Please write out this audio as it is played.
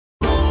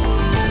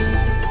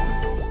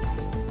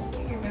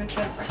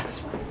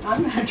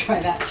I'm gonna try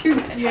that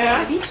too.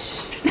 Yeah.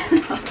 Each.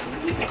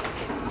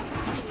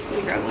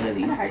 We grab one of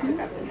these.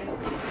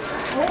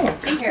 Oh,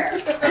 here.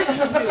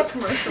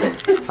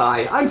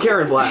 Hi, I'm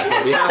Karen Black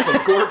on behalf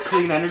of Gorp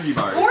Clean Energy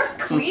Bars. Gorp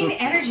Clean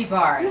Energy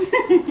Bars.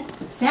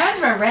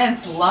 Sandra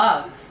Rentz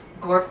loves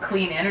Gorp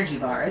Clean Energy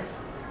Bars.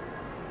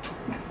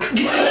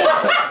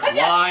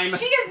 Lime.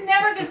 She is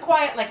never this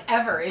quiet, like,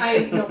 ever, is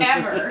she?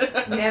 Ever.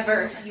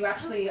 Never. You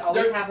actually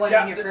always have one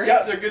in your purse?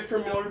 Yeah, they're good for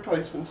meal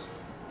replacements.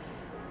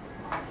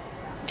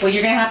 Well,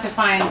 you're going to have to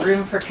find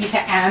room for pizza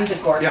and the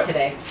Gorp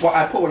today. Well,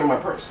 I put one in my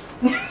purse.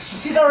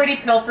 She's already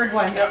pilfered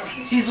one. Yep.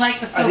 She's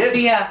like the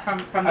Sophia from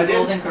the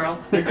Golden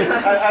Girls.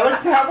 I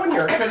like to have one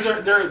here because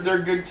they're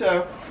good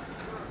to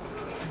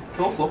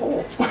fills the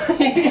hole.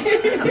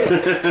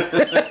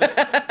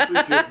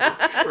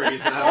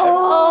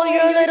 Oh,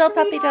 your little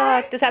puppy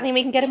dog. Does that mean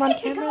we can get him on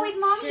camera? Go with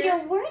mom to your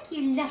work,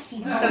 you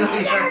lucky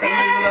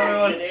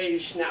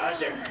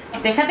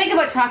There's something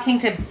about talking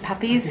to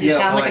puppies. You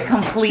sound like a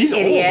complete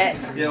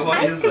idiot. Yeah,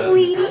 what is that?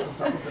 sweetie.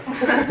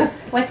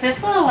 What's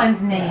this little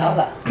one's name?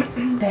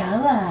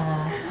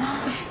 Bella.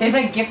 There's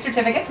a gift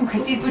certificate from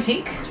Christie's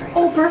Boutique.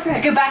 Oh, perfect.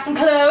 To go buy some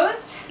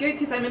clothes. Good,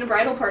 because I'm in a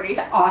bridal party.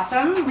 It's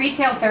awesome.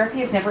 Retail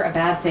therapy is never a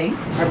bad thing.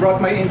 I brought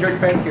my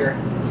injured pen here.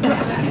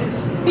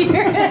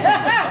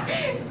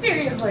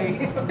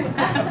 Seriously.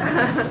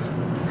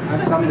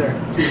 I'm some there.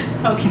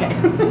 Okay.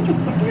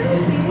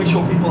 We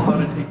show people how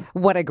to take.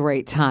 What a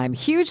great time.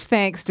 Huge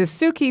thanks to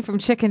Suki from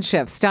Chicken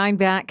Chef,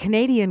 Steinbach,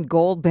 Canadian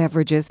Gold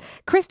Beverages,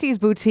 Christie's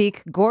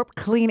Boutique, Gorp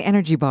Clean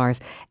Energy Bars,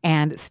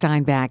 and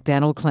Steinbach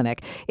Dental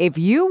Clinic. If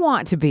you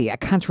want to be a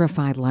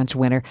Countrified Lunch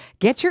winner,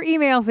 get your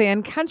emails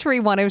in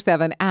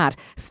country107 at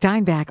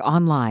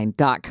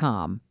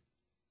steinbachonline.com.